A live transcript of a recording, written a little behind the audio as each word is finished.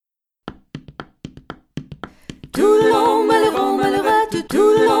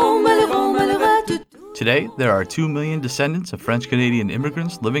Today, there are 2 million descendants of French-Canadian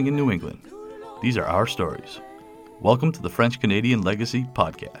immigrants living in New England. These are our stories. Welcome to the French-Canadian Legacy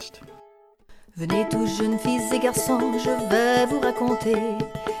Podcast. Venez tous jeunes filles et garçons, je vais vous raconter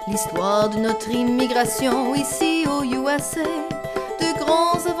l'histoire de notre immigration ici au USA, de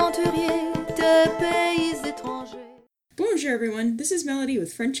grands aventuriers, de pays étrangers. Bonjour everyone, this is Melody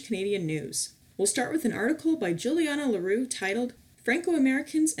with French Canadian News. We'll start with an article by Juliana Leroux titled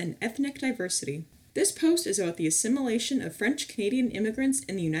Franco-Americans and Ethnic Diversity. This post is about the assimilation of French-Canadian immigrants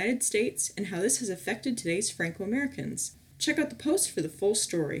in the United States and how this has affected today's Franco-Americans. Check out the post for the full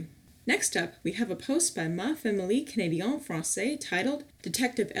story. Next up, we have a post by Ma Famille Canadien Français titled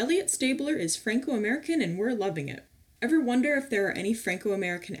Detective Elliot Stabler is Franco-American and We're Loving It. Ever wonder if there are any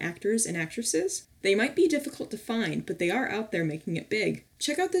Franco-American actors and actresses? They might be difficult to find, but they are out there making it big.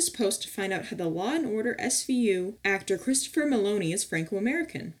 Check out this post to find out how the Law & Order SVU actor Christopher Meloni is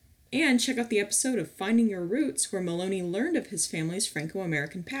Franco-American. And check out the episode of Finding Your Roots where Meloni learned of his family's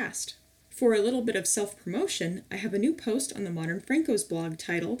Franco-American past. For a little bit of self-promotion, I have a new post on the Modern Francos blog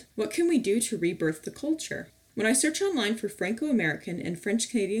titled, What Can We Do to Rebirth the Culture? When I search online for Franco-American and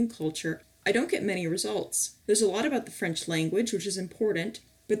French-Canadian culture, I don't get many results. There's a lot about the French language, which is important,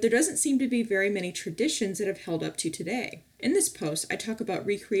 but there doesn't seem to be very many traditions that have held up to today. In this post, I talk about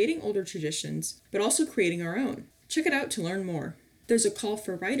recreating older traditions, but also creating our own. Check it out to learn more. There's a call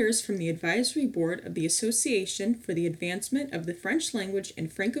for writers from the advisory board of the Association for the Advancement of the French Language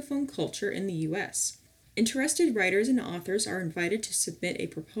and Francophone Culture in the U.S. Interested writers and authors are invited to submit a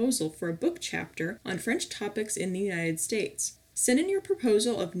proposal for a book chapter on French topics in the United States. Send in your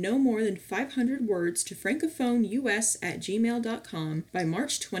proposal of no more than 500 words to francophoneus@gmail.com by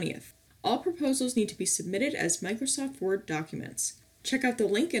March 20th. All proposals need to be submitted as Microsoft Word documents. Check out the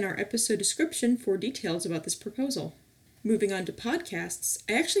link in our episode description for details about this proposal. Moving on to podcasts,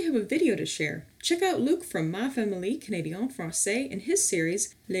 I actually have a video to share. Check out Luc from Ma Famille Canadien Français and his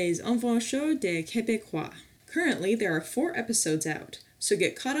series Les Aventures des Québécois. Currently, there are 4 episodes out, so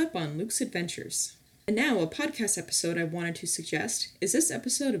get caught up on Luc's adventures. And now, a podcast episode I wanted to suggest is this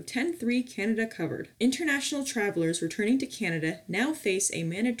episode of 10-3 Canada Covered. International travelers returning to Canada now face a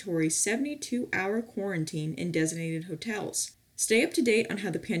mandatory 72-hour quarantine in designated hotels. Stay up to date on how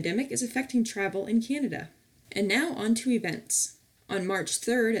the pandemic is affecting travel in Canada. And now on to events. On March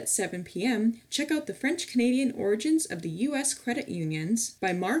 3rd at 7 p.m., check out The French-Canadian Origins of the U.S. Credit Unions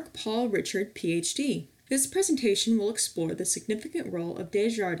by Mark Paul Richard, Ph.D. This presentation will explore the significant role of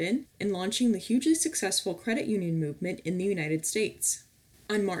Desjardins in launching the hugely successful credit union movement in the United States.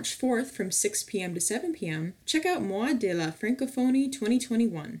 On March 4th from 6 p.m. to 7 p.m., check out Mois de la Francophonie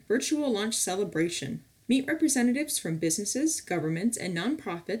 2021 Virtual Launch Celebration. Meet representatives from businesses, governments, and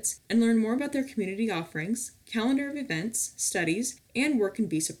nonprofits and learn more about their community offerings, calendar of events, studies, and work and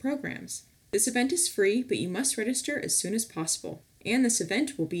visa programs. This event is free, but you must register as soon as possible. And this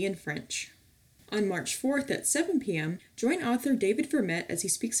event will be in French. On March 4th at 7 p.m., join author David Vermette as he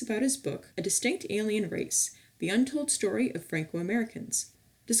speaks about his book, A Distinct Alien Race, The Untold Story of Franco-Americans.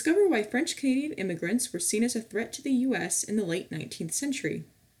 Discover why French-Canadian immigrants were seen as a threat to the U.S. in the late 19th century.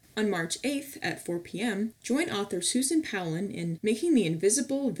 On March 8th at 4 p.m., join author Susan Powlin in Making the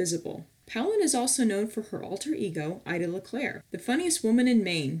Invisible Visible. Powlin is also known for her alter ego, Ida LeClaire, the funniest woman in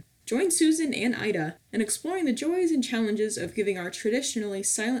Maine. Join Susan and Ida in exploring the joys and challenges of giving our traditionally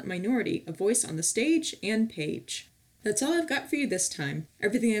silent minority a voice on the stage and page. That's all I've got for you this time.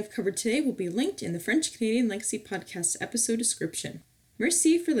 Everything I've covered today will be linked in the French Canadian Legacy Podcast's episode description.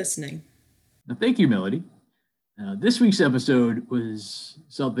 Merci for listening. Thank you, Melody. This week's episode was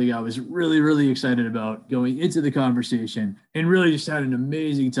something I was really excited about going into the conversation and really just had an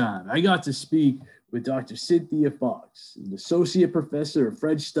amazing time. I got to speak with Dr. Cynthia Fox, an associate professor of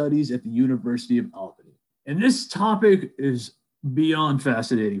French studies at the University of Albany. And this topic is beyond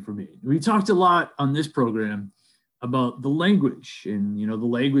fascinating for me. We talked a lot on this program about the language and, the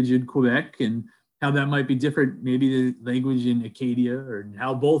language in Quebec and how that might be different, maybe the language in Acadia, or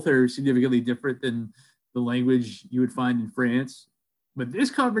how both are significantly different than the language you would find in France. But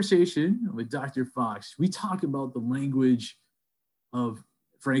this conversation with Dr. Fox, we talk about the language of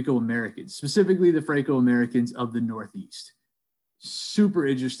Franco-Americans, specifically the Franco-Americans of the Northeast. Super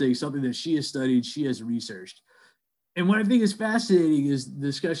interesting, something that she has studied, she has researched. And what I think is fascinating is the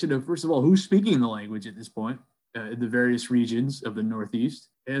discussion of, first of all, who's speaking the language at this point in the various regions of the Northeast,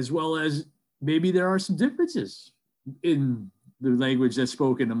 as well as maybe there are some differences in the language that's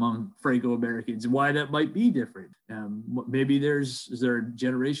spoken among Franco-Americans and why that might be different. Maybe is there a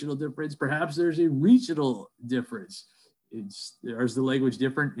generational difference? Perhaps there's a regional difference. Is the language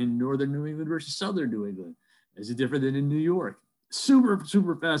different in Northern New England versus Southern New England? Is it different than in New York? Super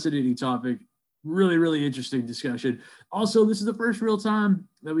fascinating topic. really, really interesting discussion. Also, this is the first real time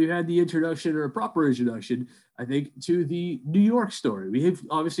that we've had the introduction, or a proper introduction, I think, to the New York story. We've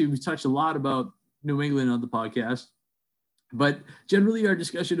touched a lot about New England on the podcast, but generally our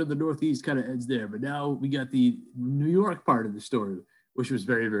discussion of the Northeast kind of ends there. But now we got the New York part of the story, which was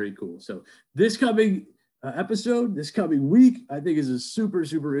very, very cool. So this coming episode, this coming week, I think is a super,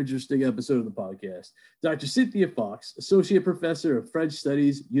 super interesting episode of the podcast. Dr. Cynthia Fox, Associate Professor of French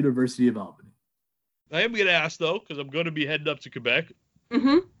Studies, University of Albany. I am going to ask, though, because I'm going to be heading up to Quebec.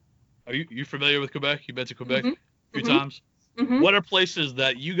 Mm-hmm. Are you familiar with Quebec? You've been to Quebec a few Mm-hmm. times? Mm-hmm. What are places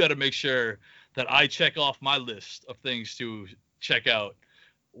that you got to make sure that I check off my list of things to check out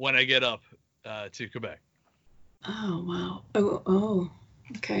when I get up to Quebec? Oh, wow. Oh,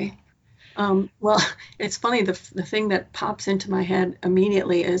 okay. Well, it's funny. The thing that pops into my head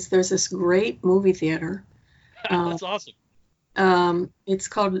immediately is there's this great movie theater. That's awesome. It's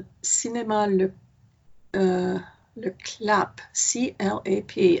called Cinéma Le Clap,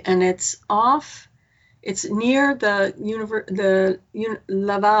 C-L-A-P, and it's near the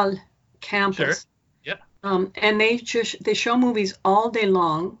Laval campus. Sure. Yeah. And they show movies all day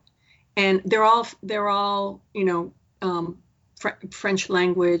long, and they're all French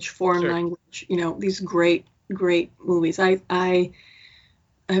language, foreign Sure. language, these great movies. I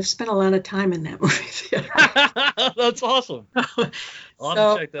have spent a lot of time in that movie theater. That's awesome. I'll have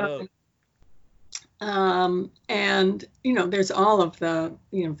to check that out. And there's all of the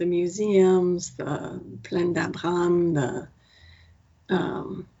the museums, the Plaine d'Abraham, the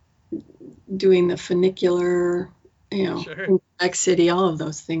doing the funicular, Sure. in Quebec City. All of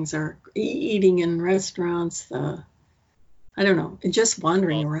those things are eating in restaurants. I don't know, just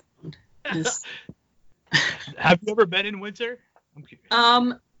wandering around. Have you ever been in winter? I'm curious.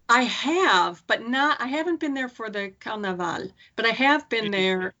 I have, but I haven't been there for the Carnaval, but I have been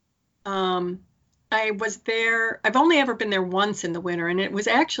there. I was there. I've only ever been there once in the winter, and it was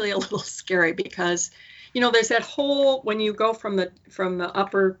actually a little scary because, there's that whole, when you go from the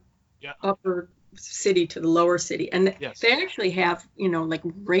upper city to the lower city, and Yes. they actually have, like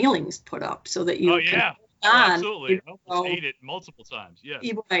railings put up so that you Oh, yeah. on, Absolutely. you I almost ate it multiple times. Yes.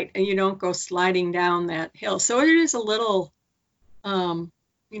 right, and you don't go sliding down that hill. So it is a little,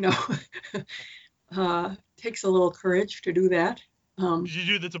 takes a little courage to do that. Did you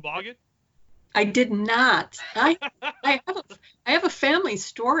do the toboggan? I did not. I have a family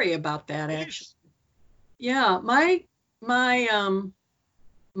story about that, actually. Yeah, my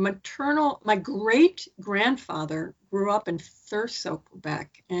great grandfather grew up in Thurso,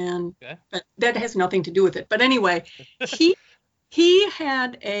 Quebec, and but that has nothing to do with it. But anyway, he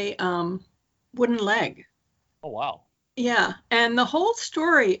had a wooden leg. Oh, wow. Yeah, and the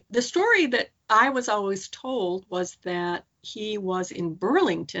story that I was always told was that he was in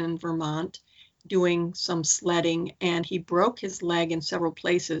Burlington, Vermont, doing some sledding, and he broke his leg in several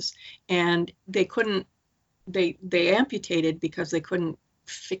places, and they amputated because they couldn't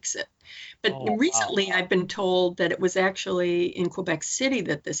fix it. But recently I've been told that it was actually in Quebec City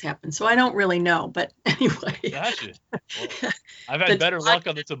that this happened, so I don't really know, but anyway. Gotcha. Well, I've had better luck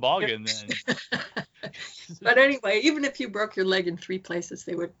on the toboggan than. But anyway, even if you broke your leg in 3 places,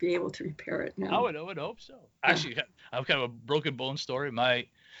 they would be able to repair it now. I would hope so. Actually, I've kind of a broken bone story.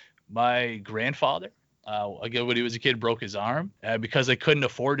 My grandfather, again, when he was a kid, broke his arm because they couldn't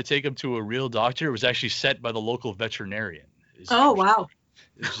afford to take him to a real doctor. It was actually set by the local veterinarian. Wow.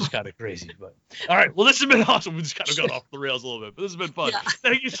 It's just kind of crazy, but all right. Well, this has been awesome. We just kind of got off the rails a little bit, but this has been fun. Yeah.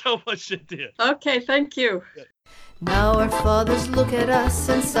 Thank you so much, Cynthia. Okay, thank you. Now our fathers look at us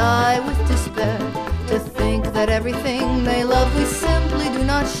and sigh with despair, to think that everything they love we simply do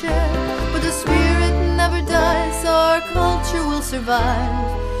not share. But the spirit never dies, our culture will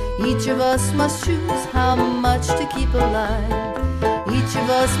survive. Each of us must choose how much to keep alive. Each of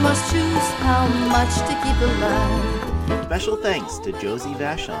us must choose how much to keep alive. Special thanks to Josie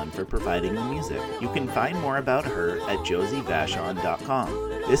Vachon for providing the music. You can find more about her at josievachon.com.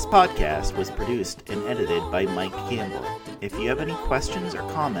 This podcast was produced and edited by Mike Campbell. If you have any questions or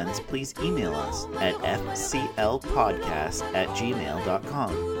comments, please email us at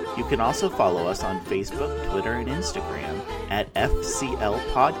fclpodcast@gmail.com. You can also follow us on Facebook, Twitter, and Instagram at FCL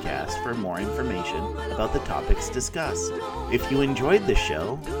Podcast for more information about the topics discussed. If you enjoyed the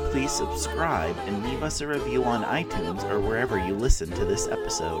show, please subscribe and leave us a review on iTunes or wherever you listen to this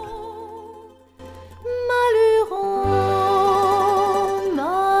episode.